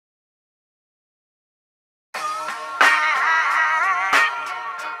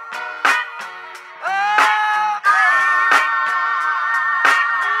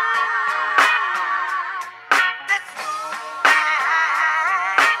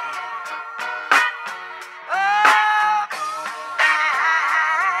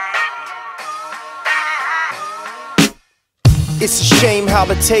It's a shame how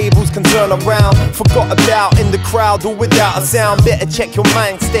the tables can turn around. Forgot about in the crowd or without a sound. Better check your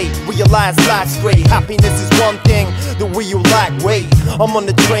mind state, realize life's great. Happiness is one thing that we all like. Wait, I'm on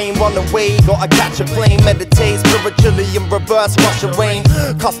the train, run away, gotta catch a plane. Meditate spiritually in reverse, rush of rain.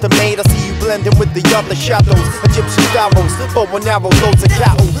 Custom made, I see you blending with the other shadows. Egyptian pharaohs, bow and arrow, loads of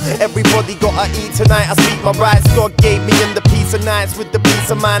cattle. Everybody gotta eat tonight, I speak my rights. God gave me in the peace of nights with the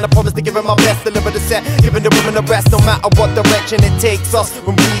peace of mind. I promise to give him my best, deliver the set, giving the women the rest. No matter what direction it takes us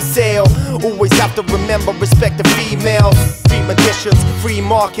when we sail, always have to remember, respect the females. Free magicians, free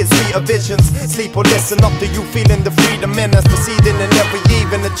markets, free visions. Sleep or listen, up to you, feeling the freedom in us. Proceeding in every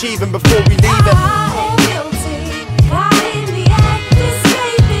even, achieving before we leave it.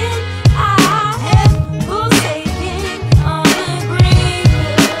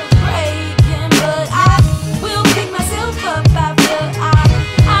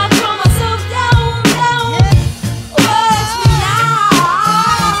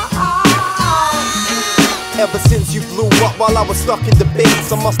 Ever since you blew up while I was stuck in the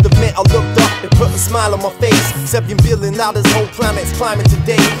base, I must admit I looked up and put a smile on my face. 7 billion now this whole planet's climbing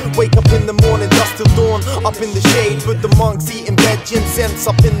today. Wake up in the morning, dust till dawn, up in the shade with the monks eating veg incense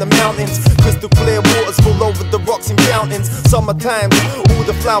up in the mountains. Crystal clear waters full over the rocks and fountains. Summertime, all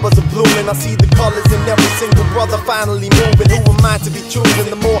the flowers are blooming. I see the colors in every single brother finally moving. Who am I to be choosing?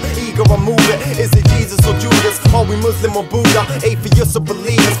 The more eager I move it. Is it Jesus or Judas? Are we Muslim or Buddha? Atheists or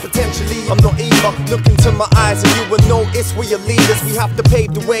believers? Potentially I'm not either. Look into my eyes and you will know it's we are leaders. We have to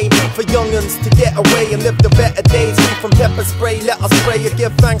pave the way for young'uns to get away and live the better days. Free from pepper spray, let us pray and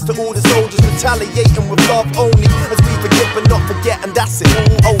give thanks to all the soldiers retaliating with love only. As we forgive but not forget, and that's it,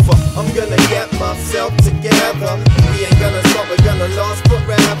 all over. I'm gonna get myself together. We ain't gonna stop, we're gonna last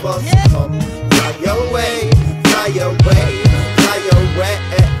forever.